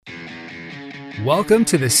Welcome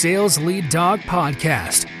to the Sales Lead Dog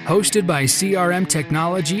Podcast, hosted by CRM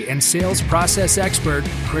technology and sales process expert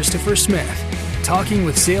Christopher Smith, talking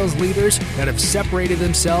with sales leaders that have separated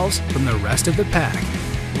themselves from the rest of the pack.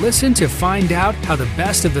 Listen to find out how the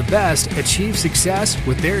best of the best achieve success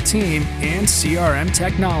with their team and CRM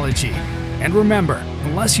technology. And remember,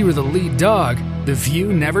 unless you are the lead dog, the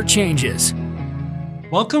view never changes.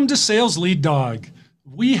 Welcome to Sales Lead Dog.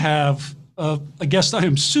 We have a guest I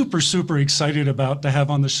am super excited about to have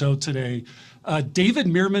on the show today. David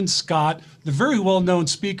Meerman Scott, the very well-known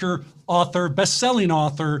speaker, author, best-selling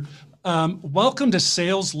author. Welcome to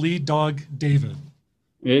Sales Lead Dog, David.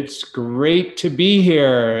 It's great to be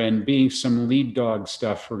here and being some lead dog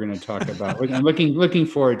stuff we're going to talk about. I'm looking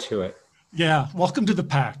forward to it. Yeah, welcome to the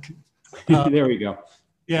pack. There we go.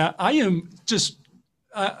 Yeah, I am just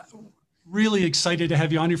really excited to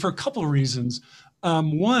have you on here for a couple of reasons.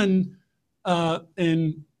 One,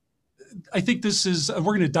 and I think this is, we're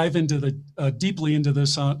going to dive into deeply into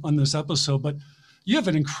this on this episode, but you have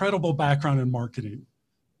an incredible background in marketing.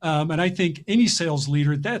 And I think any sales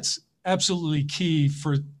leader, that's absolutely key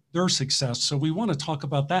for their success. So we want to talk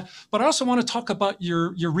about that, but I also want to talk about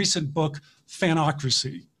your recent book,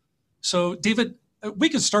 Fanocracy. So David, we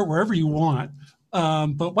can start wherever you want,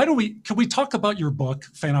 but can we talk about your book,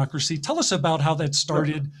 Fanocracy? Tell us about how that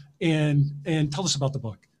started and tell us about the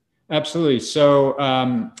book. Absolutely. So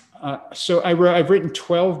I've written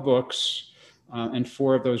 12 books, and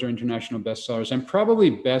 4 of those are international bestsellers. I'm probably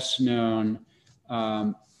best known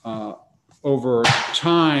over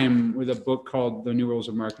time with a book called The New Rules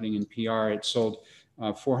of Marketing and PR. It sold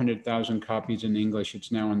 400,000 copies in English.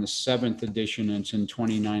 It's now in the 7th edition, and it's in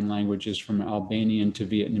 29 languages from Albanian to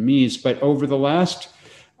Vietnamese. But over the last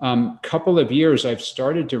couple of years, I've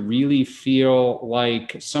started to really feel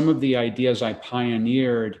like some of the ideas I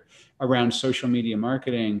pioneered around social media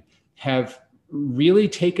marketing have really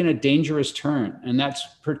taken a dangerous turn. And that's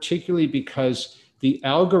particularly because the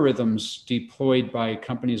algorithms deployed by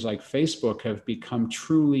companies like Facebook have become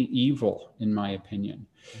truly evil, in my opinion,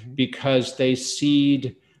 because they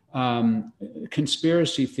seed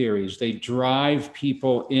conspiracy theories. They drive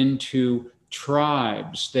people into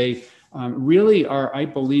tribes. They really are, I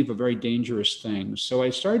believe, a very dangerous thing. So I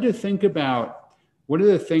started to think about what are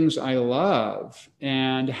the things I love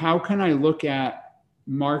and how can I look at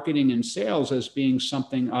marketing and sales as being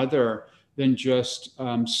something other than just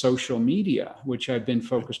social media, which I've been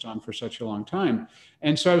focused on for such a long time.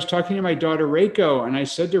 And so I was talking to my daughter, Reiko, and I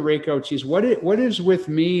said to Reiko, geez, what is with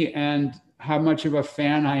me and how much of a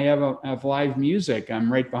fan I have of live music?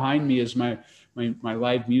 I'm right behind me is my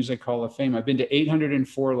live music Hall of Fame. I've been to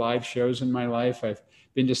 804 live shows in my life. I've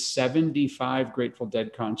been to 75 Grateful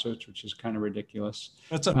Dead concerts, which is kind of ridiculous.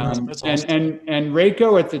 That's amazing. That's awesome. And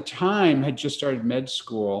Reiko at the time had just started med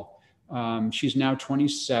school. She's now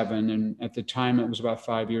 27. And at the time, it was about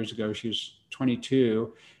 5 years ago, she was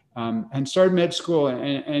 22 and started med school.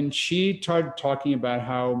 And she started talking about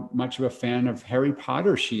how much of a fan of Harry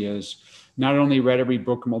Potter she is. Not only read every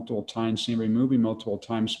book multiple times, seen every movie multiple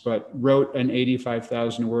times, but wrote an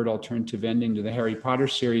 85,000 word alternative ending to the Harry Potter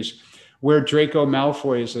series, where Draco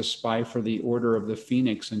Malfoy is a spy for the Order of the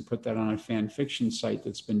Phoenix, and put that on a fan fiction site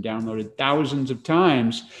that's been downloaded thousands of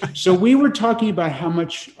times. So we were talking about how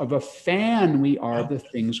much of a fan we are of the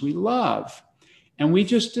things we love. And we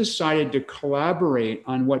just decided to collaborate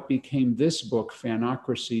on what became this book,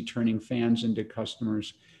 Fanocracy, turning fans into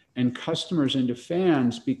customers and customers into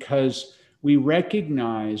fans, because we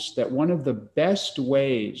recognize that one of the best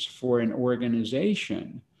ways for an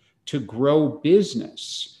organization to grow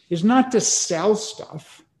business is not to sell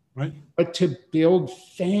stuff, right, but to build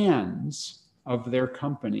fans of their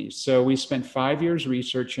companies. So we spent 5 years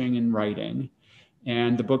researching and writing,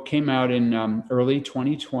 and the book came out in early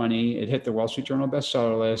 2020. It hit the Wall Street Journal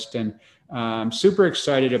bestseller list, and I'm super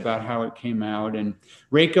excited about how it came out. And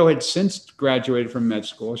Reiko had since graduated from med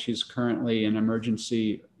school. She's currently an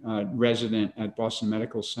emergency resident at Boston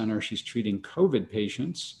Medical Center. She's treating COVID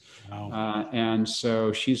patients. Wow. And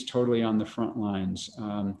so she's totally on the front lines.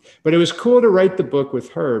 But it was cool to write the book with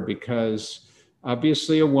her because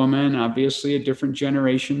obviously a woman, obviously a different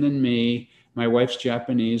generation than me. My wife's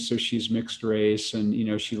Japanese, so she's mixed race,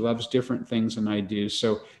 and she loves different things than I do.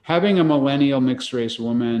 So having a millennial mixed race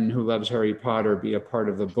woman who loves Harry Potter be a part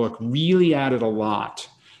of the book really added a lot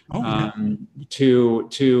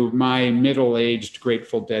to my middle-aged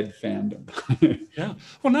Grateful Dead fandom. Yeah.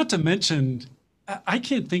 Well, not to mention, I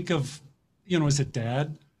can't think of, as a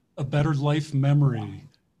dad, a better life memory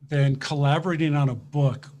than collaborating on a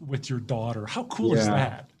book with your daughter. How cool is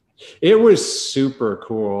that? It was super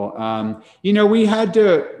cool. We had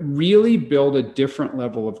to really build a different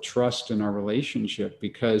level of trust in our relationship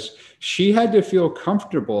because she had to feel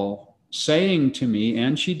comfortable saying to me,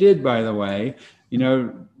 and she did, by the way,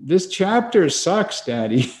 this chapter sucks,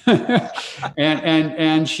 Daddy.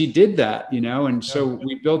 and she did that, and so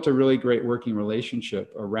we built a really great working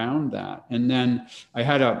relationship around that. And then I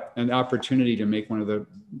had an opportunity to make one of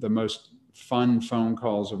the most fun phone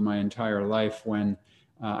calls of my entire life when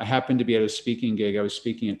I happened to be at a speaking gig. I was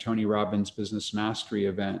speaking at Tony Robbins' Business Mastery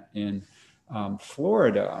event in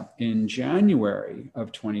Florida in January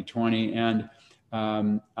of 2020. And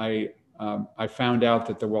I found out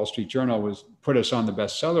that the Wall Street Journal put us on the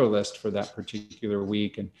bestseller list for that particular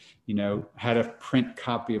week, and had a print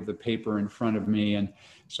copy of the paper in front of me. And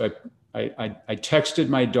so I texted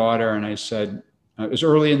my daughter and I said, it was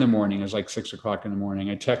early in the morning, it was like 6 o'clock in the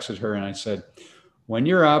morning. I texted her and I said, when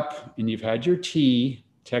you're up and you've had your tea,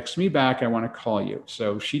 text me back. I want to call you.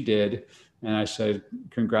 So she did. And I said,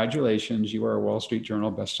 congratulations, you are a Wall Street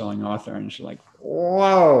Journal bestselling author. And she's like,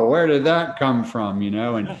 whoa, where did that come from?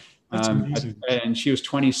 And she was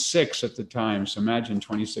 26 at the time. So imagine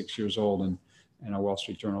 26 years old and a Wall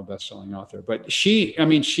Street Journal bestselling author. But she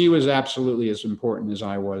was absolutely as important as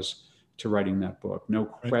I was to writing that book. No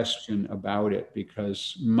question about it,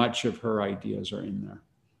 because much of her ideas are in there.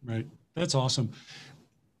 Right. That's awesome.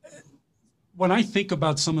 When I think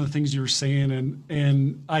about some of the things you're saying,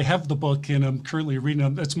 and I have the book and I'm currently reading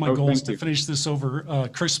them, that's my goal is to finish this over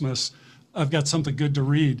Christmas. I've got something good to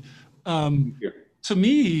read. To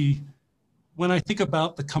me, when I think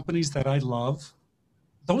about the companies that I love,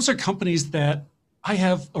 those are companies that I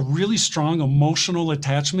have a really strong emotional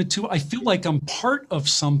attachment to. I feel like I'm part of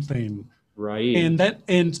something. Right. And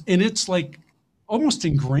it's like almost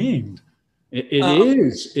ingrained. It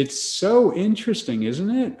is. It's so interesting,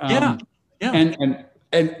 isn't it? Yeah. And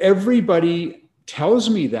everybody tells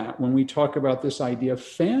me that when we talk about this idea of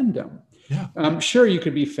fandom. Yeah. Sure, you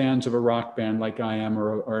could be fans of a rock band like I am,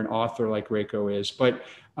 or an author like Reiko is, but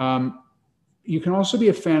you can also be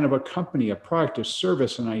a fan of a company, a product, a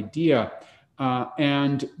service, an idea.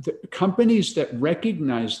 And the companies that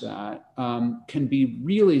recognize that can be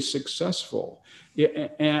really successful.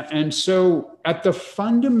 And so at the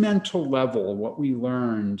fundamental level, what we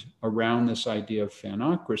learned around this idea of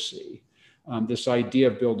fanocracy, this idea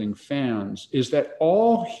of building fans, is that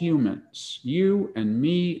all humans, you and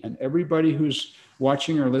me and everybody who's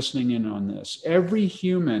watching or listening in on this, every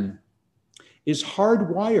human is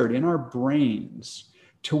hardwired in our brains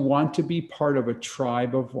to want to be part of a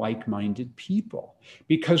tribe of like-minded people.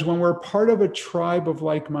 Because when we're part of a tribe of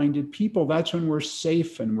like-minded people, that's when we're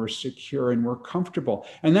safe and we're secure and we're comfortable.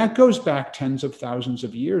 And that goes back tens of thousands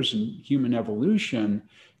of years in human evolution.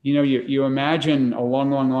 You imagine a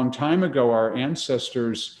long, long, long time ago, our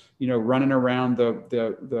ancestors, running around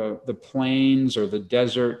the plains or the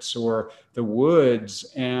deserts or the woods,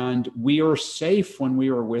 and we were safe when we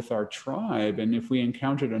were with our tribe. And if we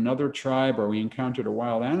encountered another tribe or we encountered a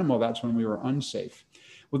wild animal, that's when we were unsafe.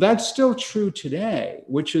 Well, that's still true today,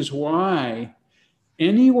 which is why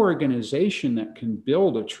any organization that can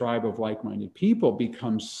build a tribe of like-minded people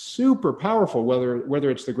becomes super powerful, whether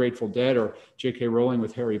it's the Grateful Dead or J.K. Rowling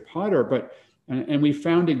with Harry Potter. And we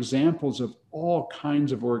found examples of all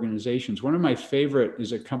kinds of organizations. One of my favorite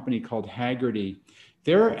is a company called Hagerty.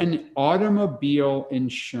 They're an automobile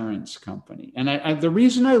insurance company. And the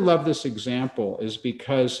reason I love this example is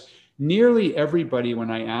because nearly everybody, when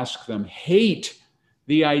I ask them, hate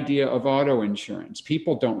the idea of auto insurance.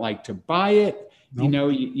 People don't like to buy it.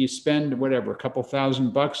 Nope. You spend a couple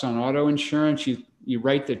 $1,000 on auto insurance. You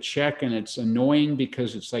write the check and it's annoying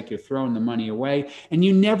because it's like you're throwing the money away, and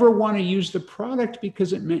you never want to use the product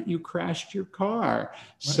because it meant you crashed your car. Right.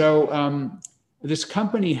 So this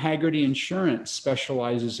company, Hagerty Insurance,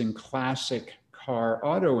 specializes in classic car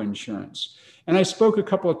auto insurance. And I spoke a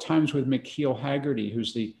couple of times with McKeel Hagerty,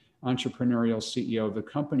 who's the entrepreneurial CEO of the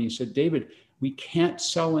company. He said, David, we can't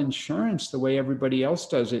sell insurance the way everybody else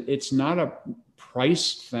does it. It's not a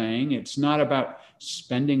price thing. It's not about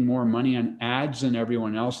spending more money on ads than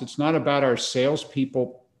everyone else. It's not about our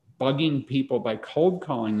salespeople bugging people by cold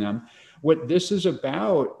calling them. What this is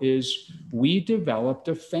about is we developed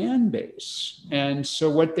a fan base. And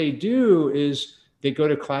so what they do is they go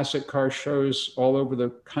to classic car shows all over the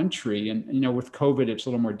country. And, with COVID, it's a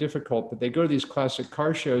little more difficult, but they go to these classic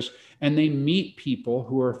car shows and they meet people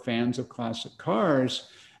who are fans of classic cars.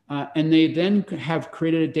 And they then have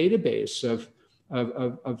created a database of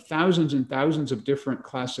thousands and thousands of different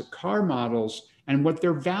classic car models and what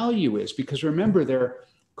their value is. Because remember,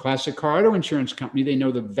 Classic Car Auto Insurance Company, they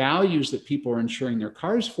know the values that people are insuring their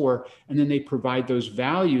cars for, and then they provide those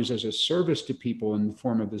values as a service to people in the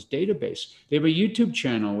form of this database. They have a YouTube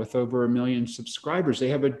channel with over 1 million subscribers. They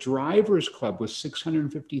have a drivers club with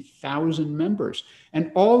 650,000 members.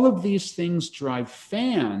 And all of these things drive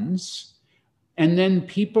fans. And then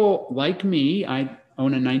people like me, I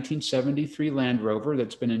own a 1973 Land Rover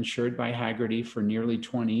that's been insured by Hagerty for nearly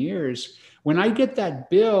 20 years. When I get that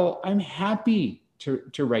bill, I'm happy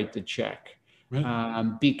to write the check, right.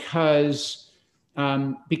 because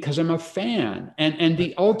I'm a fan. And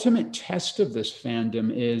the ultimate test of this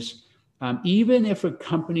fandom is even if a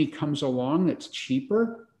company comes along that's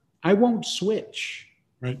cheaper, I won't switch,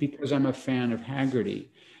 right. because I'm a fan of Hagerty.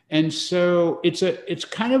 And so it's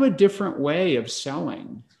kind of a different way of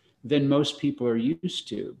selling than most people are used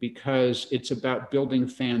to, because it's about building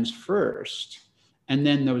fans first. And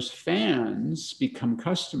then those fans become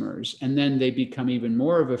customers, and then they become even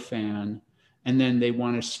more of a fan, and then they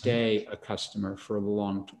want to stay a customer for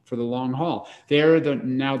the long haul. They're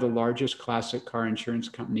now the largest classic car insurance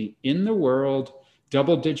company in the world,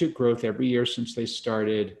 double-digit growth every year since they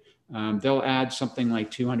started. They'll add something like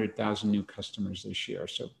 200,000 new customers this year.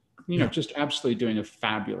 So, just absolutely doing a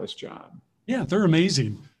fabulous job. Yeah, they're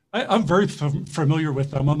amazing. I'm very familiar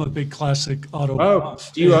with them. I'm a big classic auto.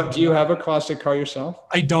 Do you have a classic car yourself?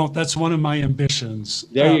 I don't. That's one of my ambitions.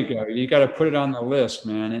 There you go. You got to put it on the list,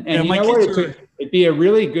 man. And you know what? It'd be a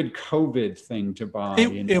really good COVID thing to buy.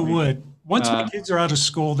 It would. Once my kids are out of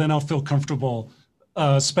school, then I'll feel comfortable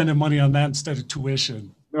spending money on that instead of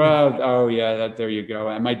tuition. Oh yeah, there you go.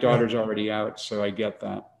 And my daughter's already out, so I get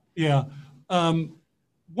that. Yeah.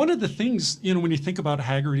 One of the things, when you think about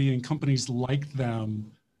Hagerty and companies like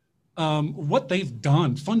them, what they've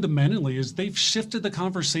done fundamentally is they've shifted the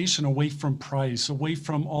conversation away from price, away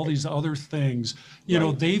from all these other things.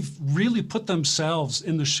 They've really put themselves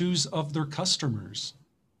in the shoes of their customers.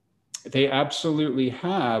 They absolutely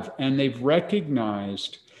have. And they've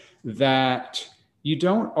recognized that you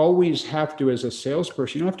don't always have to, as a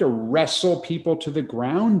salesperson, you don't have to wrestle people to the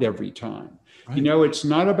ground every time. Right. It's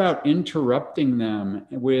not about interrupting them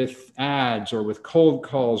with ads or with cold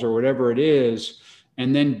calls or whatever it is,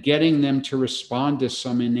 and then getting them to respond to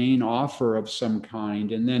some inane offer of some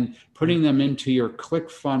kind, and then putting them into your click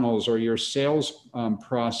funnels or your sales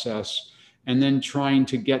process, and then trying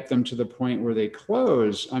to get them to the point where they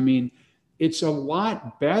close. I mean, it's a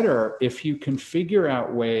lot better if you can figure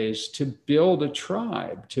out ways to build a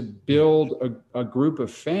tribe, to build a group of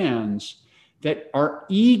fans that are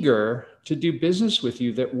eager to do business with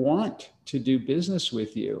you, that want to do business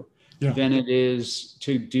with you. Yeah. Than it is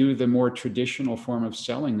to do the more traditional form of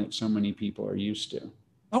selling that so many people are used to.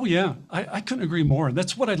 Oh, yeah. I couldn't agree more.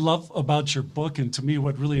 That's what I love about your book. And to me,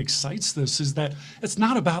 what really excites this is that it's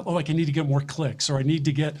not about, I need to get more clicks, or I need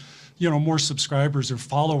to get, more subscribers or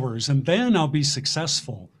followers, and then I'll be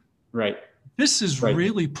successful. Right. This is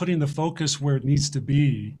really putting the focus where it needs to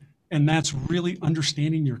be. And that's really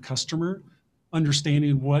understanding your customer,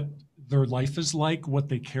 understanding what their life is like, what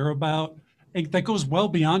they care about. That goes well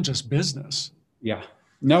beyond just business. Yeah,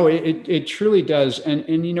 no, it truly does.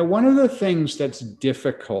 And one of the things that's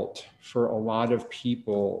difficult for a lot of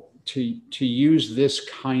people to use this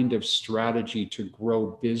kind of strategy to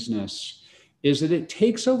grow business is that it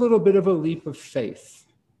takes a little bit of a leap of faith,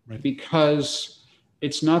 right. Because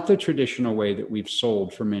it's not the traditional way that we've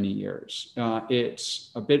sold for many years.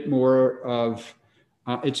 It's a bit more of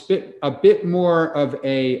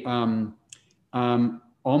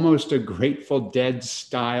almost a Grateful Dead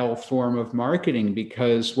style form of marketing,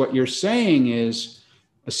 because what you're saying is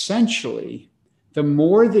essentially the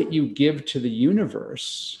more that you give to the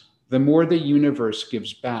universe, the more the universe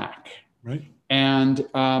gives back. Right. And,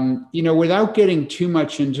 without getting too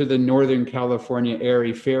much into the Northern California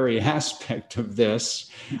airy-fairy aspect of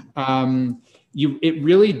this, it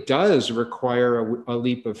really does require a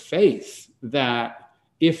leap of faith that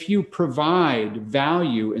if you provide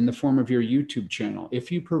value in the form of your YouTube channel,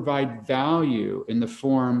 if you provide value in the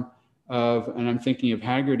form of, and I'm thinking of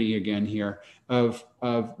Hagerty again here, of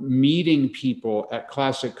meeting people at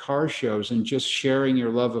classic car shows and just sharing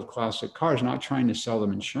your love of classic cars, not trying to sell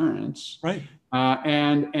them insurance, right?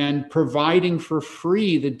 And providing for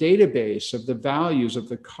free the database of the values of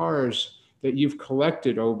the cars that you've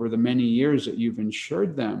collected over the many years that you've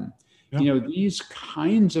insured them. Yep. These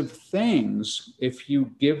kinds of things, if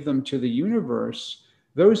you give them to the universe,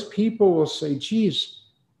 those people will say, geez,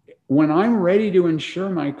 when I'm ready to insure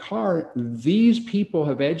my car, these people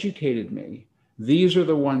have educated me. These are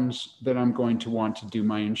the ones that I'm going to want to do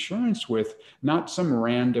my insurance with, not some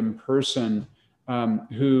random person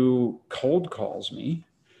who cold calls me.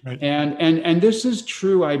 Right. And this is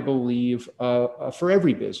true, I believe, for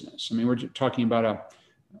every business. I mean, we're talking about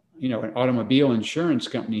an automobile insurance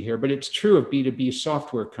company here, but it's true of B2B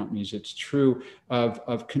software companies. It's true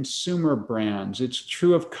of consumer brands. It's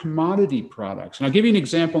true of commodity products. And I'll give you an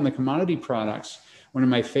example in the commodity products. One of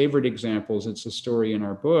my favorite examples, it's a story in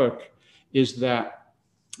our book, is that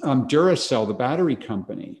Duracell, the battery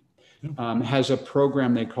company, has a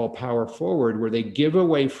program they call Power Forward, where they give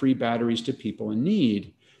away free batteries to people in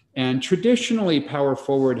need. And traditionally, Power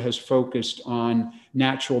Forward has focused on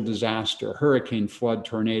natural disaster, hurricane, flood,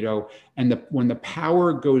 tornado. And when the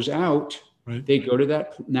power goes out, right, they go to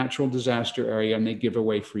that natural disaster area and they give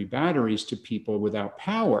away free batteries to people without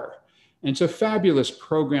power. And it's a fabulous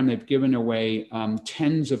program. They've given away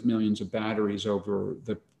tens of millions of batteries over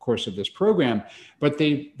the course of this program, but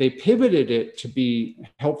they pivoted it to be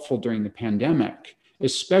helpful during the pandemic,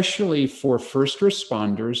 especially for first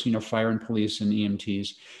responders, fire and police and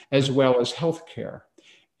EMTs, as well as healthcare.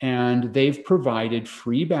 And they've provided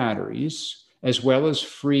free batteries as well as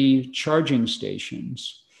free charging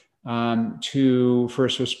stations to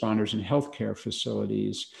first responders and healthcare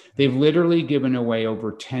facilities. They've literally given away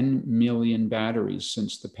over 10 million batteries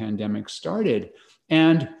since the pandemic started,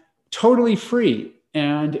 and totally free.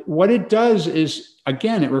 And what it does is,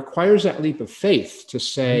 again, it requires that leap of faith to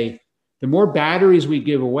say, the more batteries we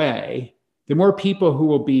give away, the more people who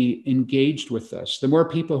will be engaged with us, the more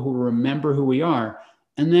people who remember who we are.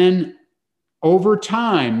 And then over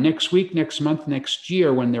time, next week, next month, next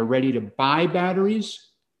year, when they're ready to buy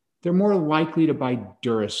batteries, they're more likely to buy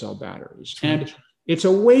Duracell batteries. And it's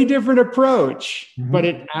a way different approach, but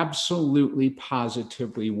it absolutely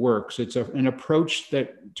positively works. It's an approach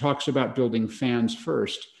that talks about building fans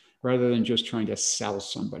first, rather than just trying to sell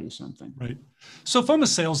somebody something. Right. So if I'm a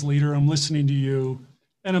sales leader, I'm listening to you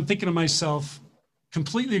and I'm thinking to myself,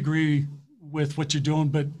 completely agree with what you're doing,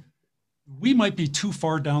 but we might be too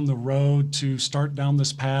far down the road to start down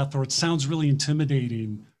this path, or it sounds really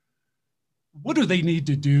intimidating. What do they need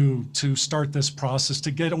to do to start this process,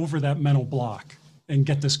 to get over that mental block and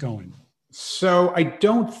get this going? So I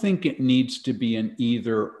don't think it needs to be an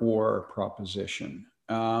either or proposition.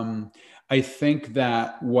 I think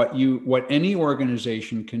that what any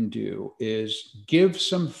organization can do is give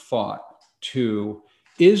some thought to,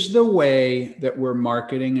 is the way that we're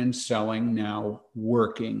marketing and selling now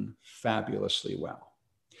working fabulously well?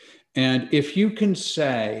 And if you can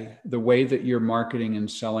say the way that you're marketing and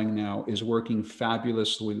selling now is working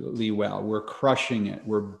fabulously well, we're crushing it,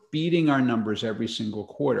 we're beating our numbers every single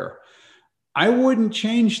quarter, I wouldn't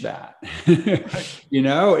change that. Right.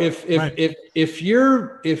 If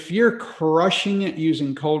you're crushing it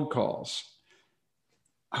using cold calls,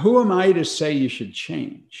 who am I to say you should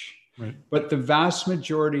change? Right. But the vast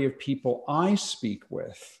majority of people I speak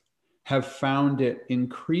with have found it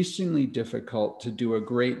increasingly difficult to do a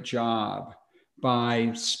great job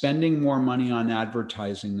by spending more money on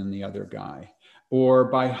advertising than the other guy, or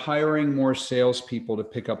by hiring more salespeople to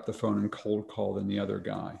pick up the phone and cold call than the other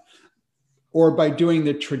guy, or by doing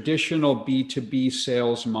the traditional B2B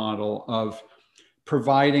sales model of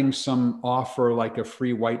providing some offer like a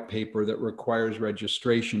free white paper that requires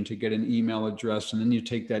registration to get an email address. And then you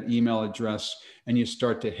take that email address and you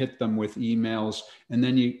start to hit them with emails. And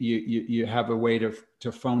then you have a way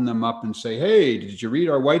to phone them up and say, hey, did you read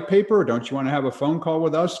our white paper? Or don't you want to have a phone call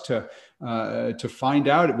with us to find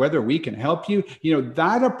out whether we can help you?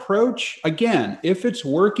 That approach, again, if it's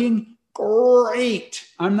working, great.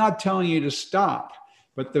 I'm not telling you to stop,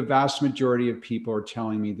 but the vast majority of people are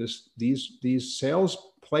telling me these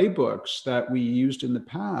sales playbooks that we used in the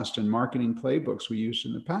past and marketing playbooks we used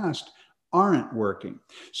in the past aren't working.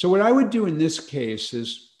 So what I would do in this case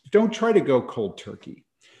is don't try to go cold turkey,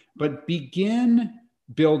 but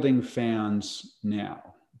building fans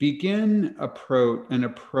now. Begin an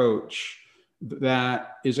approach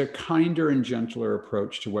that is a kinder and gentler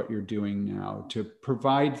approach to what you're doing now, to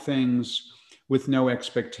provide things with no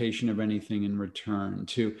expectation of anything in return,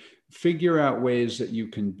 to figure out ways that you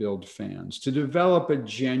can build fans, to develop a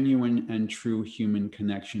genuine and true human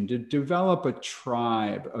connection, to develop a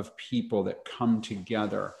tribe of people that come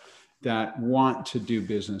together that want to do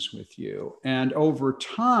business with you. And over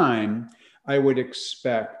time, I would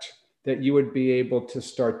expect that you would be able to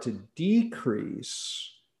start to decrease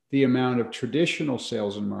the amount of traditional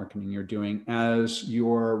sales and marketing you're doing as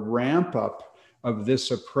your ramp up of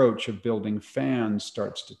this approach of building fans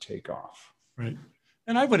starts to take off. Right.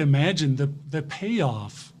 And I would imagine the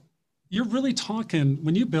payoff, you're really talking,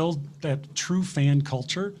 when you build that true fan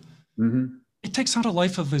culture, it takes on a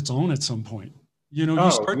life of its own at some point. You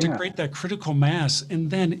start to create that critical mass and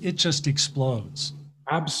then it just explodes.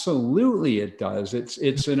 Absolutely, it does.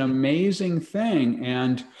 It's an amazing thing.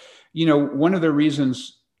 And, you know, one of the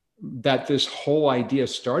reasons that this whole idea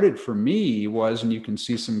started for me was, and you can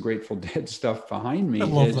see some Grateful Dead stuff behind me. I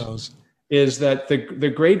love those. Is that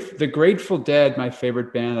the Grateful Dead, my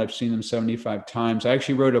favorite band? I've seen them 75 times. I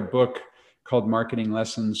actually wrote a book called Marketing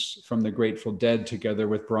Lessons from the Grateful Dead, together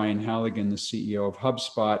with Brian Halligan, the CEO of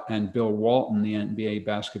HubSpot, and Bill Walton, the NBA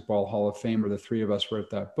Basketball Hall of Famer. The three of us wrote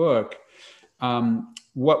that book.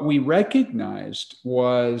 What we recognized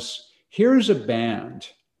was, here's a band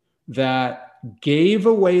that gave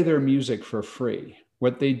away their music for free.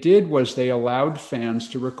 What they did was they allowed fans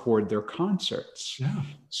to record their concerts. Yeah.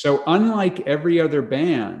 So unlike every other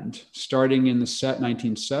band starting in the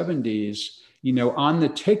 1970s, you know, on the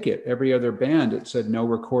ticket, every other band, it said no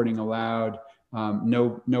recording allowed,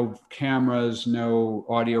 no cameras, no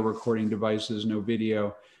audio recording devices, no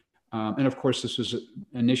video. And of course, this was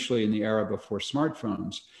initially in the era before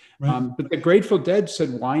smartphones. Right. But the Grateful Dead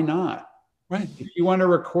said, why not? Right. If you want to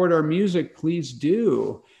record our music, please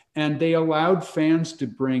do. And they allowed fans to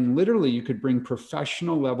bring, literally, you could bring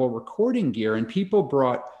professional level recording gear. And people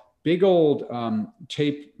brought big old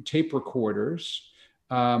tape recorders.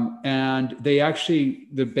 And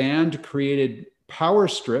the band created power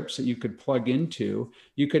strips that you could plug into.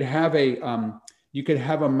 You could have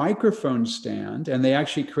a microphone stand, and they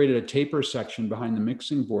actually created a taper section behind the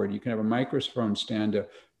mixing board. You can have a microphone stand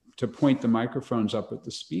to point the microphones up at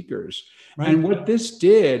the speakers. Right. And what this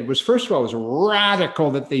did was, first of all, it was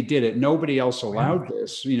radical that they did it. Nobody else allowed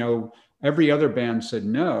this. You know, every other band said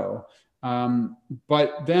no.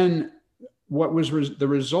 But then what was the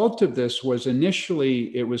result of this was,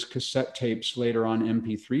 initially it was cassette tapes, later on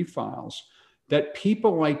MP3 files, that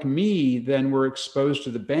people like me then were exposed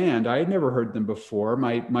to the band. I had never heard them before.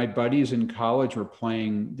 My buddies in college were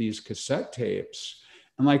playing these cassette tapes.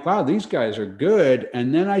 I'm like, wow, these guys are good.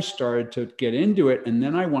 And then I started to get into it. And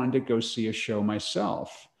then I wanted to go see a show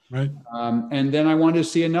myself. Right. And then I wanted to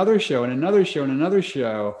see another show and another show and another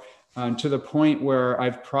show, to the point where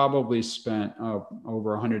I've probably spent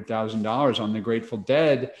over $100,000 on the Grateful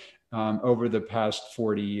Dead over the past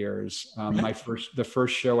 40 years. The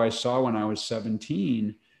first show I saw when I was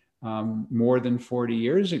 17, more than 40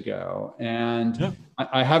 years ago. And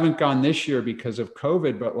I haven't gone this year because of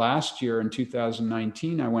COVID, but last year in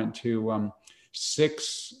 2019, I went to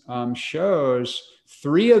 6 shows,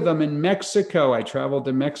 3 of them in Mexico. I traveled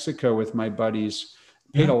to Mexico with my buddies,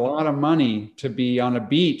 paid a lot of money to be on a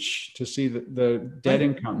beach to see the Dead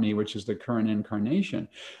and Company, which is the current incarnation.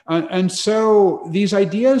 And so these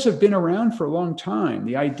ideas have been around for a long time.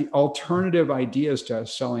 The alternative ideas to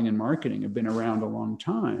selling and marketing have been around a long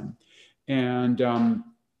time. And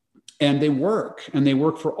they work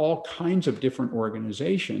for all kinds of different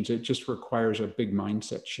organizations. It just requires a big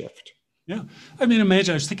mindset shift. Yeah. I mean,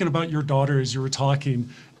 imagine, I was thinking about your daughter as you were talking.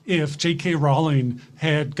 If J.K. Rowling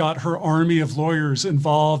had got her army of lawyers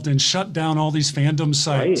involved and shut down all these fandom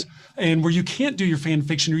sites, and where you can't do your fan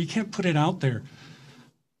fiction or you can't put it out there,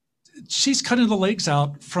 she's cutting the legs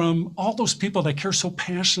out from all those people that care so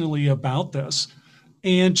passionately about this.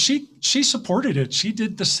 And she supported it. She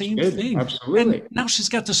did the same thing. Absolutely. And now she's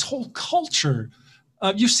got this whole culture.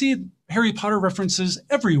 You see Harry Potter references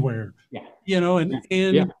everywhere. Yeah. You know,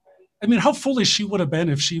 and I mean, how foolish she would have been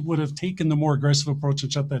if she would have taken the more aggressive approach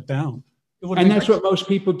and shut that down. And that's what most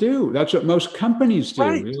people do. That's what most companies do.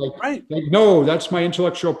 Right. Like, no, that's my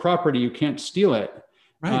intellectual property. You can't steal it.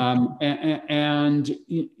 Right. And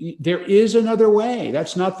there is another way.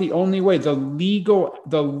 That's not the only way. The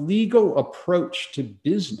legal approach to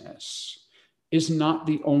business is not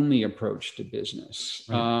the only approach to business.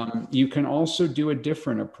 Right. You can also do a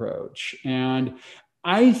different approach. And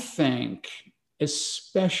I think,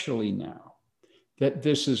 especially now, that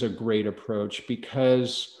this is a great approach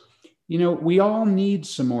because, you know, we all need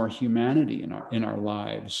some more humanity in our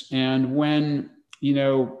lives. And when, you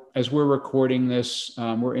know, as we're recording this,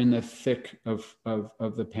 we're in the thick of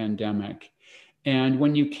the pandemic. And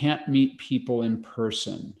when you can't meet people in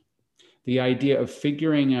person, the idea of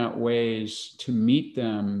figuring out ways to meet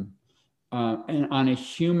them and on a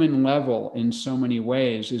human level in so many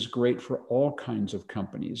ways is great for all kinds of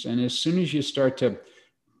companies. And as soon as you start to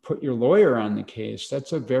put your lawyer on the case,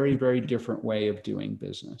 that's a very, very different way of doing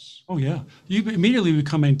business. Oh, yeah. You immediately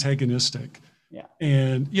become antagonistic. Yeah.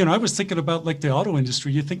 And, you know, I was thinking about like the auto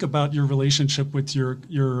industry. You think about your relationship with your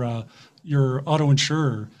auto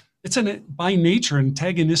insurer. It's by nature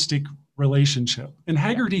antagonistic relationship. And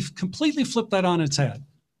Hagerty completely flipped that on its head.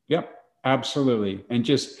 Yep, absolutely.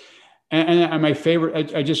 And my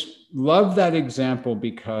favorite, I just love that example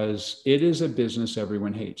because it is a business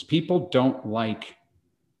everyone hates. People don't like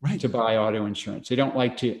to buy auto insurance. They don't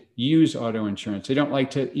like to use auto insurance. They don't like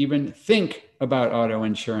to even think about auto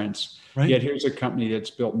insurance. Right. Yet here's a company that's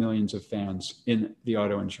built millions of fans in the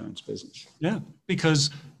auto insurance business. Yeah, because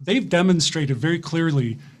they've demonstrated very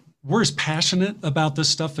clearly we're as passionate about this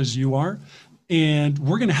stuff as you are, and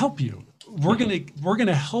we're going to help you. We're going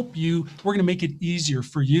to help you. We're going to make it easier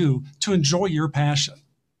for you to enjoy your passion.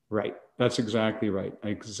 Right. That's exactly right.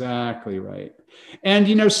 Exactly right. And,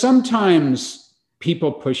 you know, sometimes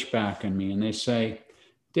people push back on me and they say,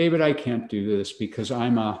 David, I can't do this because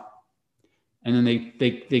I'm a, and then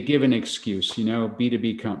they give an excuse, you know,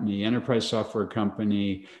 B2B company, enterprise software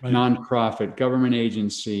company, right, nonprofit, government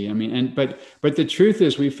agency. I mean, but the truth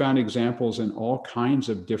is we found examples in all kinds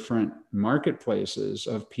of different marketplaces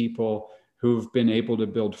of people who've been able to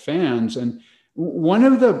build fans. And one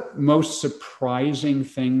of the most surprising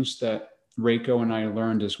things that Reiko and I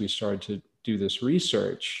learned as we started to do this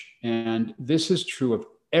research, and this is true of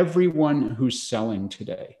everyone who's selling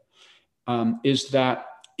today, is that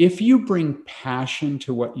if you bring passion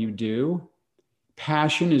to what you do,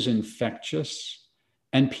 passion is infectious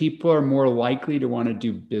and people are more likely to want to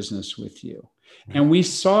do business with you. And we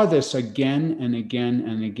saw this again and again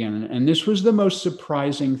and again. And this was the most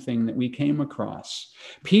surprising thing that we came across.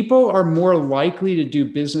 People are more likely to do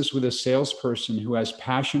business with a salesperson who has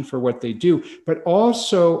passion for what they do, but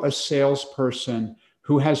also a salesperson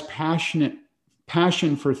who has passion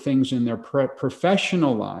for things in their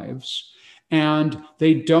professional lives. And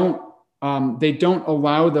they don't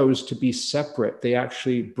allow those to be separate. They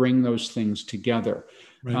actually bring those things together.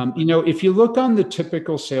 Right. You know, if you look on the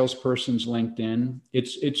typical salesperson's LinkedIn,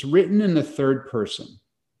 it's written in the third person.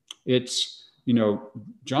 It's, you know,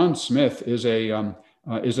 John Smith is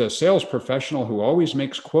a sales professional who always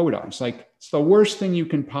makes quota. It's like, it's the worst thing you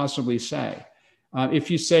can possibly say.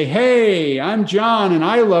 If you say, hey, I'm John and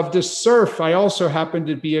I love to surf, I also happen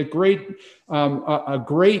to be a great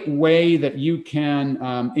way that you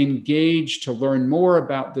can engage to learn more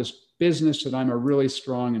about this business that I'm a really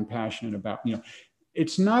strong and passionate about. You know,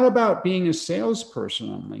 it's not about being a salesperson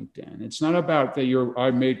on LinkedIn. It's not about that I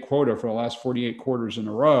made quota for the last 48 quarters in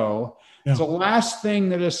a row. Yeah. It's the last thing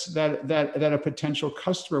that a potential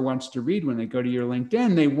customer wants to read when they go to your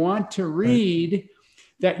LinkedIn. They want to read right,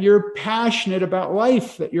 that you're passionate about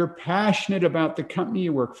life, that you're passionate about the company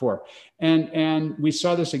you work for. And we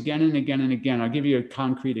saw this again and again and again. I'll give you a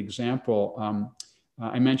concrete example.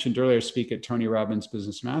 I mentioned earlier, I speak at Tony Robbins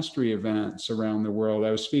Business Mastery events around the world.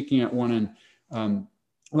 I was speaking at one in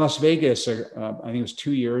Las Vegas, I think it was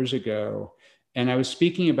 2 years ago. And I was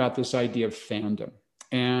speaking about this idea of fandom.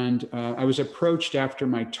 And I was approached after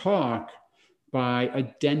my talk by a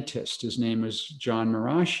dentist. His name was John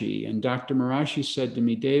Marashi. And Dr. Marashi said to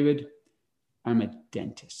me, David, I'm a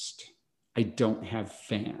dentist. I don't have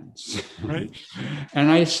fans. Right. And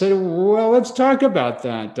I said, well, let's talk about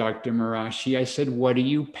that, Dr. Marashi. I said, what are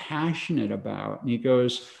you passionate about? And he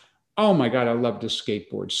goes, oh my God, I love to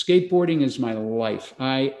skateboard. Skateboarding is my life.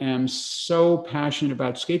 I am so passionate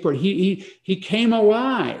about skateboarding. He came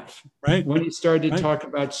alive right, when he started to talk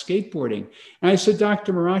about skateboarding. And I said,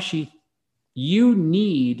 Dr. Marashi, you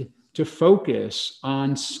need to focus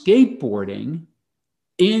on skateboarding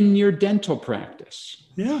in your dental practice.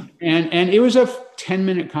 Yeah. And it was a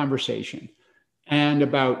 10-minute conversation. And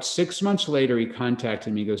about 6 months later, he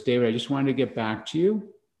contacted me. He goes, David, I just wanted to get back to you.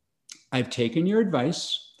 I've taken your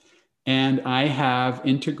advice and I have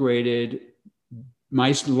integrated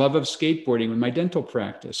my love of skateboarding with my dental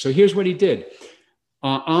practice. So here's what he did.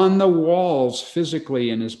 On the walls physically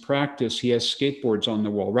in his practice, he has skateboards on the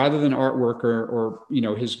wall rather than artwork or you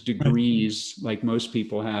know, his degrees like most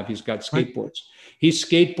people have. He's got skateboards. He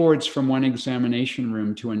skateboards from one examination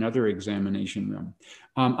room to another examination room.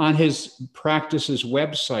 On his practice's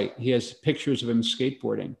website, he has pictures of him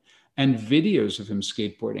skateboarding and videos of him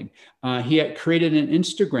skateboarding. He had created an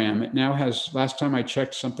Instagram. It now has, last time I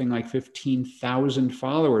checked, something like 15,000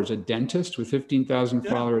 followers, a dentist with 15,000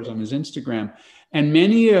 followers on his Instagram. And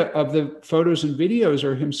many of the photos and videos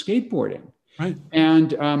are him skateboarding. Right.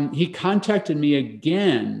 And he contacted me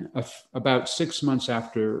again about 6 months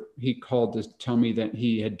after he called to tell me that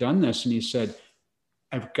he had done this. And he said,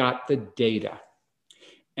 I've got the data.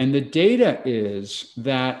 And the data is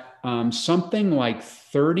that something like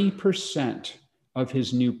 30% of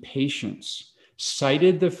his new patients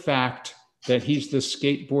cited the fact that he's the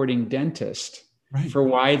skateboarding dentist for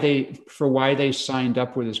why they signed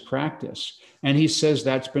up with his practice. And he says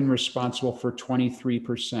that's been responsible for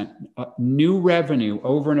 23% new revenue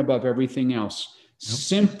over and above everything else,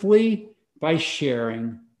 simply by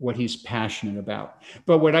sharing what he's passionate about.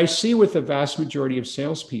 But what I see with the vast majority of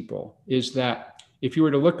salespeople is that if you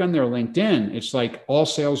were to look on their LinkedIn, it's like all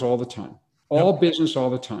sales all the time, all business all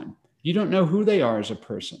the time. You don't know who they are as a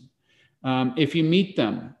person. If you meet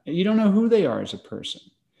them, you don't know who they are as a person.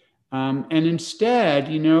 And instead,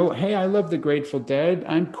 hey, I love the Grateful Dead.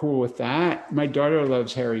 I'm cool with that. My daughter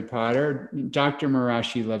loves Harry Potter. Dr.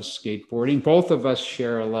 Marashi loves skateboarding. Both of us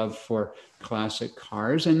share a love for classic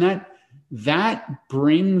cars. And that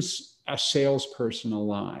brings a salesperson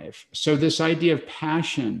alive. So this idea of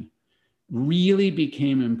passion really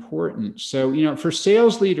became important. So, for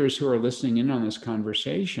sales leaders who are listening in on this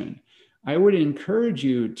conversation, I would encourage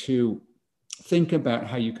you to think about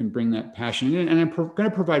how you can bring that passion in. And I'm going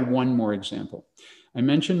to provide one more example. I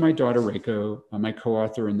mentioned my daughter, Reiko, my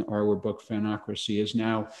co-author in our book, Fanocracy, is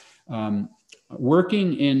now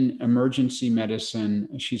working in emergency medicine.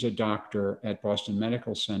 She's a doctor at Boston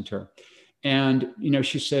Medical Center. And,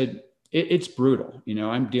 she said, it's brutal.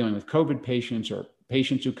 I'm dealing with COVID patients or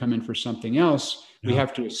patients who come in for something else. We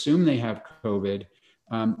have to assume they have COVID.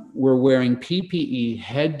 We're wearing PPE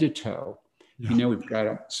head to toe. We've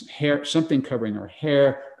got something covering our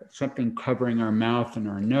hair, something covering our mouth and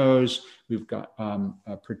our nose. We've got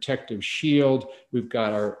a protective shield. We've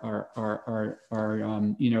got our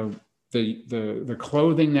the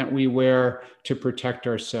clothing that we wear to protect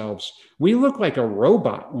ourselves. We look like a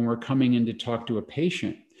robot when we're coming in to talk to a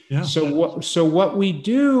patient. Yeah. So what we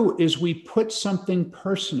do is we put something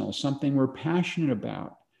personal, something we're passionate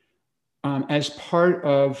about, as part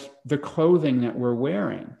of the clothing that we're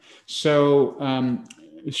wearing. So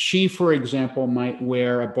she, for example, might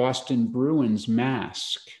wear a Boston Bruins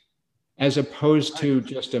mask as opposed to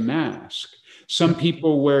just a mask. Some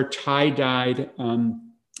people wear tie-dyed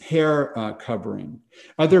hair covering.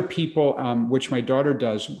 Other people, which my daughter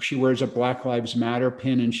does, she wears a Black Lives Matter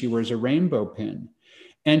pin and she wears a rainbow pin.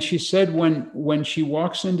 And she said when she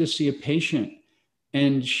walks in to see a patient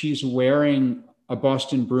and she's wearing a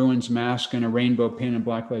Boston Bruins mask and a rainbow pin and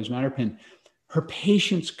Black Lives Matter pin, her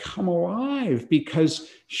patients come alive because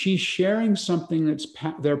she's sharing something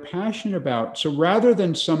they're passionate about. So rather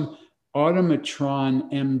than some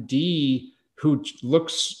automatron MD who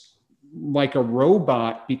looks like a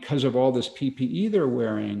robot because of all this PPE they're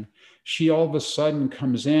wearing, she all of a sudden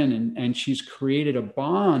comes in and she's created a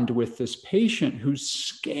bond with this patient who's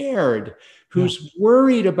scared, who's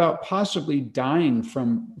worried about possibly dying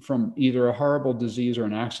from either a horrible disease or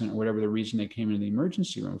an accident or whatever the reason they came into the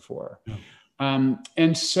emergency room for. Yeah. And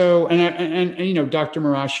Dr.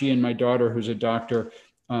 Marashi and my daughter, who's a doctor,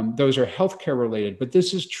 those are healthcare related, but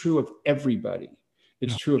this is true of everybody.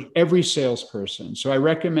 It's true of every salesperson. So I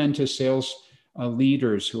recommend to sales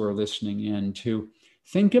leaders who are listening in to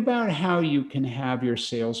think about how you can have your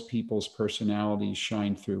salespeople's personalities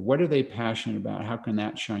shine through. What are they passionate about? How can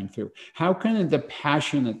that shine through? How can the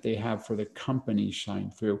passion that they have for the company shine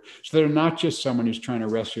through? So they're not just someone who's trying to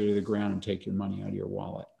wrestle you to the ground and take your money out of your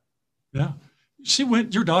wallet. Yeah.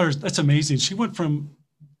 Your daughter, that's amazing. She went from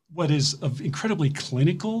what is an incredibly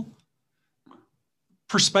clinical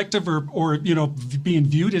perspective or being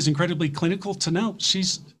viewed as incredibly clinical to now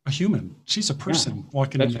she's a human. She's a person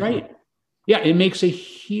walking in. That's right. Yeah, it makes a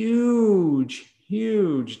huge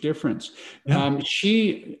difference. Yeah.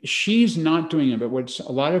 She's not doing it, but what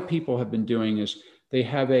a lot of people have been doing is they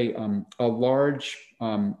have a large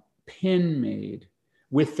pin made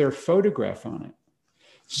with their photograph on it,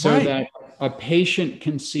 so that a patient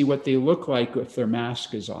can see what they look like if their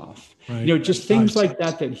mask is off. Right. Just things like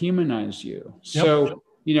that humanize you. Yep. So,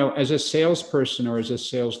 as a salesperson or as a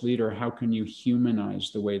sales leader, how can you humanize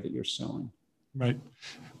the way that you're selling? Right.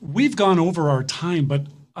 We've gone over our time, but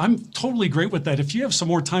I'm totally great with that. If you have some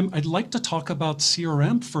more time, I'd like to talk about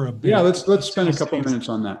CRM for a bit. Yeah, let's spend a couple of minutes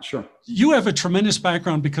on that. Sure. You have a tremendous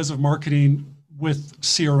background because of marketing with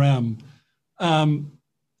CRM.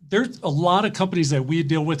 There's a lot of companies that we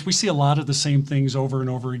deal with. We see a lot of the same things over and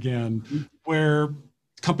over again, where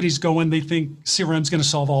companies go in, they think CRM is going to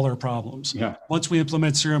solve all their problems. Yeah. Once we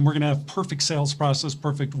implement CRM, we're going to have perfect sales process,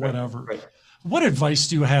 perfect whatever. Right. What advice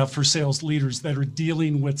do you have for sales leaders that are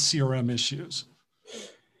dealing with CRM issues?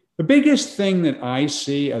 The biggest thing that I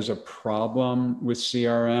see as a problem with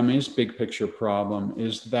CRM is big picture problem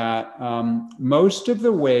is that most of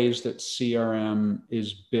the ways that CRM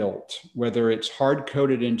is built, whether it's hard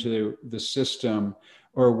coded into the system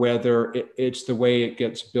or whether it's the way it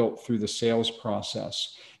gets built through the sales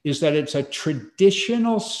process, is that it's a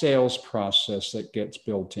traditional sales process that gets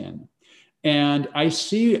built in. And I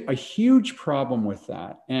see a huge problem with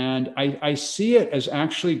that. And I see it as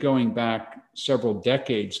actually going back several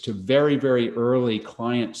decades to very, very early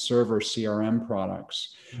client server CRM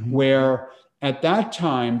products, where at that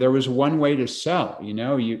time there was one way to sell.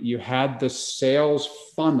 You had the sales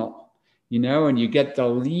funnel and you get the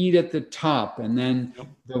lead at the top, and then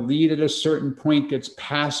the lead at a certain point gets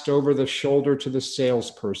passed over the shoulder to the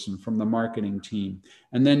salesperson from the marketing team.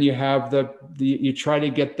 And then you have you try to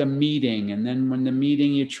get the meeting. And then when the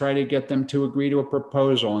meeting, you try to get them to agree to a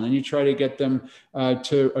proposal. And then you try to get them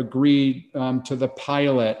to agree to the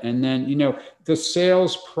pilot. And then, the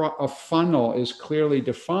sales funnel is clearly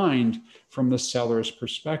defined from the seller's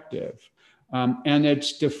perspective. And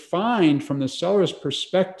it's defined from the seller's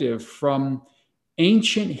perspective from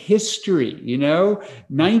ancient history,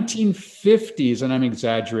 1950s, and I'm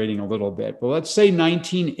exaggerating a little bit, but let's say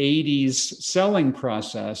 1980s selling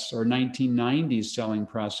process or 1990s selling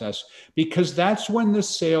process, because that's when the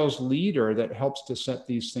sales leader that helps to set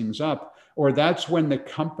these things up, or that's when the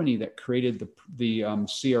company that created the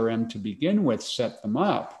CRM to begin with set them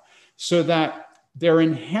up, so that they're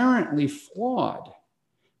inherently flawed.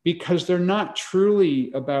 Because they're not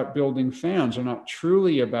truly about building fans. They're not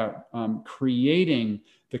truly about creating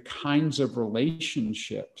the kinds of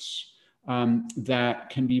relationships that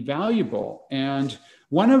can be valuable. And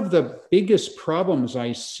one of the biggest problems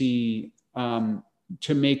I see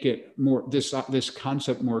to make it more this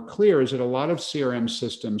concept more clear is that a lot of CRM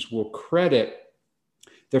systems will credit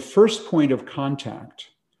the first point of contact,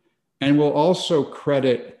 and will also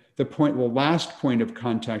credit the last point of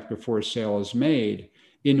contact before a sale is made,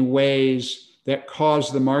 in ways that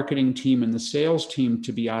cause the marketing team and the sales team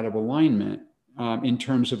to be out of alignment in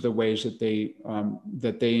terms of the ways that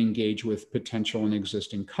they engage with potential and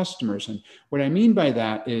existing customers. And what I mean by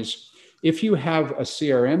that is, if you have a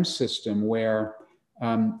CRM system where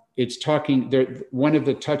it's talking, one of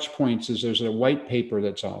the touch points is there's a white paper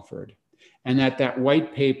that's offered, and that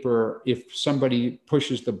white paper, if somebody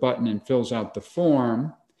pushes the button and fills out the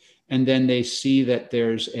form, and then they see that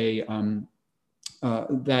there's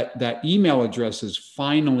that email address is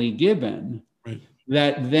finally given, right,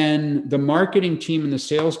 that then the marketing team and the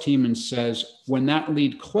sales team says, when that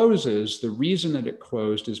lead closes, the reason that it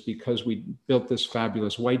closed is because we built this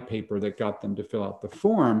fabulous white paper that got them to fill out the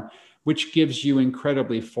form, which gives you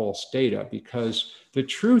incredibly false data. Because the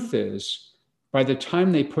truth is, by the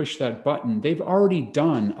time they push that button, they've already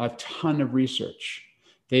done a ton of research.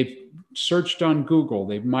 They've searched on Google.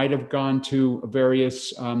 They might have gone to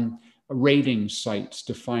various rating sites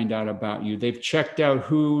to find out about you. They've checked out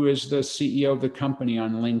who is the CEO of the company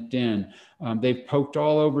on LinkedIn. They've poked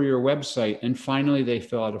all over your website, and finally they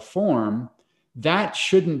fill out a form. That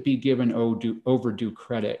shouldn't be given overdue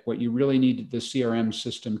credit. What you really need the CRM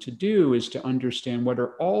system to do is to understand what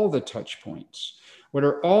are all the touch points, what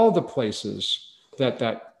are all the places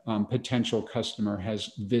that potential customer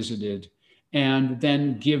has visited, and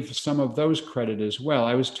then give some of those credit as well.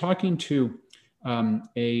 I was talking to a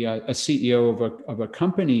CEO of a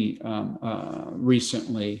company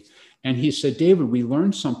recently, and he said, David, we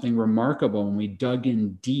learned something remarkable when we dug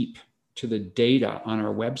in deep to the data on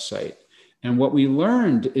our website. And what we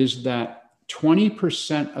learned is that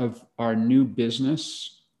 20% of our new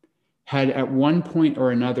business had at one point or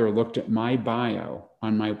another looked at my bio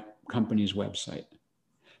on my company's website.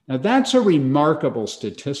 Now that's a remarkable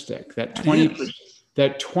statistic, that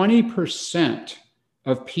 20%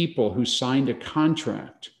 of people who signed a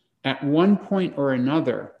contract at one point or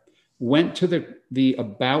another went to the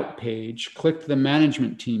About page, clicked the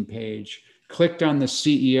management team page, clicked on the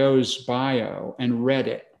CEO's bio, and read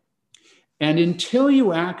it. And until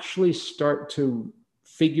you actually start to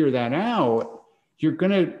figure that out, you're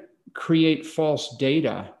going to create false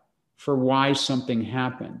data for why something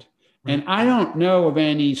happened. And I don't know of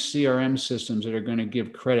any CRM systems that are going to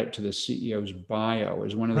give credit to the CEO's bio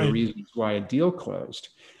as one of the reasons why a deal closed.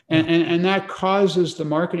 And that causes the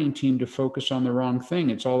marketing team to focus on the wrong thing.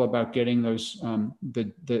 It's all about getting those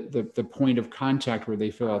the point of contact where they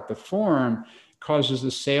fill out the form, causes the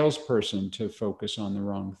salesperson to focus on the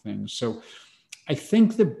wrong thing. So I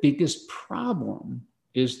think the biggest problem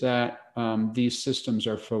is that these systems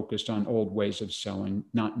are focused on old ways of selling,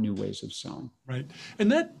 not new ways of selling. Right.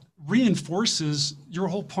 And that reinforces your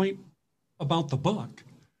whole point about the book,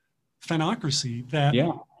 Fanocracy, that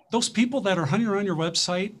those people that are hunting around your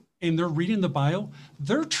website and they're reading the bio,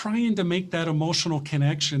 they're trying to make that emotional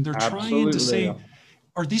connection. They're trying to say,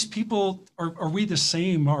 are these people, are we the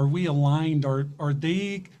same? Are we aligned? Are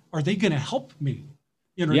they going to help me?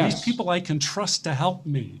 Are these people I can trust to help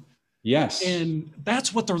me? Yes. And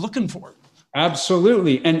that's what they're looking for.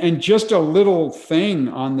 Absolutely. And just a little thing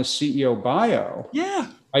on the CEO bio. Yeah.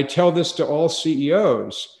 I tell this to all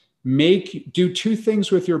CEOs, do two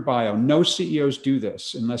things with your bio. No CEOs do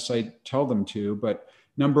this unless I tell them to, but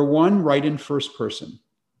number one, write in first person.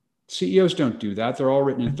 CEOs don't do that. They're all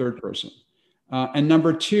written in third person. And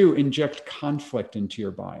number two, inject conflict into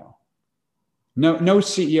your bio. No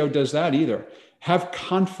CEO does that either. Have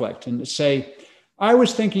conflict and say, I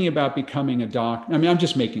was thinking about becoming a doctor. I mean, I'm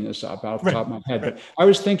just making this up off the top of my head, but I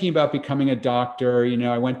was thinking about becoming a doctor. You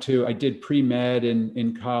know, I did pre-med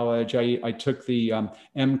in college. I took the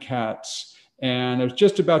MCATs, and I was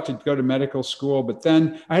just about to go to medical school, but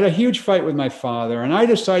then I had a huge fight with my father, and I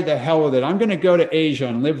decided the hell with it. I'm going to go to Asia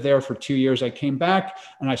and live there for 2 years. I came back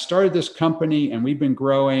and I started this company, and we've been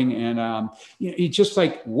growing. And it's just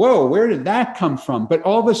like, whoa, where did that come from? But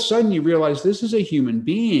all of a sudden, you realize this is a human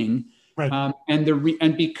being. Right.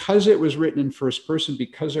 And because it was written in first person,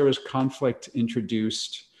 because there was conflict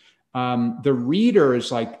introduced, the reader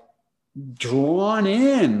is like drawn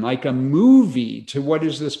in like a movie to what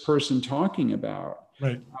is this person talking about.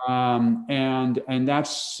 Right. And that's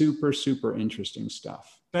super, super interesting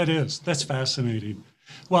stuff. That's fascinating.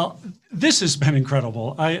 Well, this has been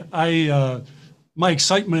incredible. My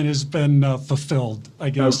excitement has been fulfilled, I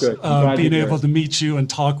guess, being able to meet you and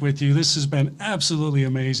talk with you. This has been absolutely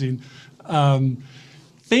amazing.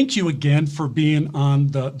 Thank you again for being on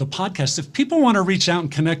the podcast. If people want to reach out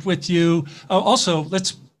and connect with you, also,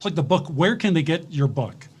 let's plug the book. Where can they get your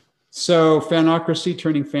book? So Fanocracy,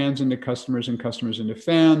 turning fans into customers and customers into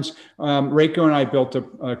fans. Reiko and I built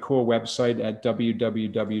a cool website at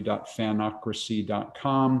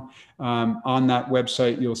www.fanocracy.com. On that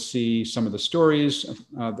website, you'll see some of the stories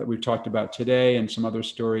that we've talked about today and some other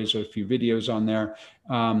stories, or a few videos on there.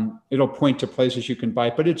 It'll point to places you can buy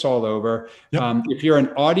it, but it's all over. Yep. If you're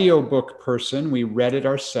an audiobook person, we read it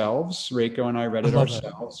ourselves. Reiko and I read it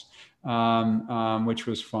ourselves. Which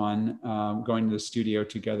was fun, going to the studio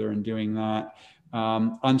together and doing that.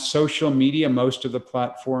 On social media, most of the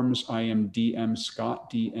platforms, I am DM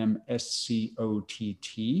Scott, DMSCOTT.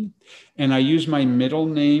 And I use my middle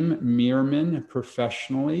name, Meerman,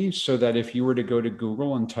 professionally, so that if you were to go to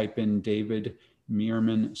Google and type in David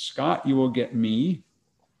Meerman Scott, you will get me,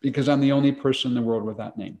 because I'm the only person in the world with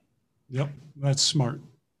that name. Yep, that's smart.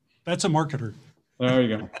 That's a marketer. There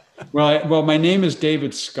you go. Well, my name is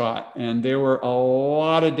David Scott, and there were a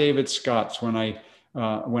lot of David Scotts when I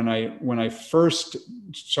first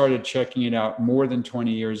started checking it out more than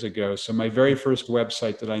 20 years ago. So my very first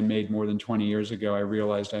website that I made more than 20 years ago, I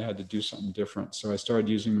realized I had to do something different. So I started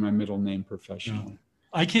using my middle name professionally. Yeah.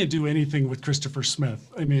 I can't do anything with Christopher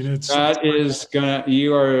Smith. I mean, that is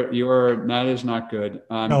not good.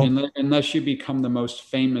 No. Unless you become the most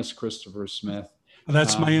famous Christopher Smith.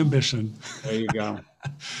 That's my ambition. There you go.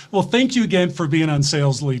 Well, thank you again for being on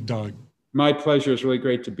Sales Lead Dog. My pleasure. It's really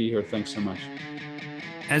great to be here. Thanks so much.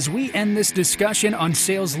 As we end this discussion on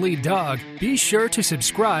Sales Lead Dog, be sure to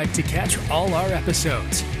subscribe to catch all our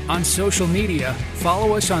episodes. On social media,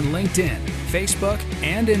 follow us on LinkedIn, Facebook,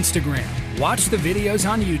 and Instagram. Watch the videos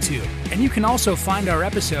on YouTube. And you can also find our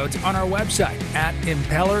episodes on our website at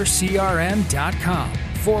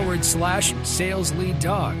impellercrm.com/Sales Lead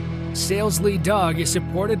Dog. Sales Lead Dog is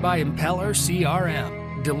supported by Impeller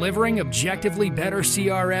CRM, delivering objectively better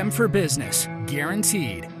CRM for business,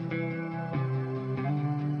 guaranteed.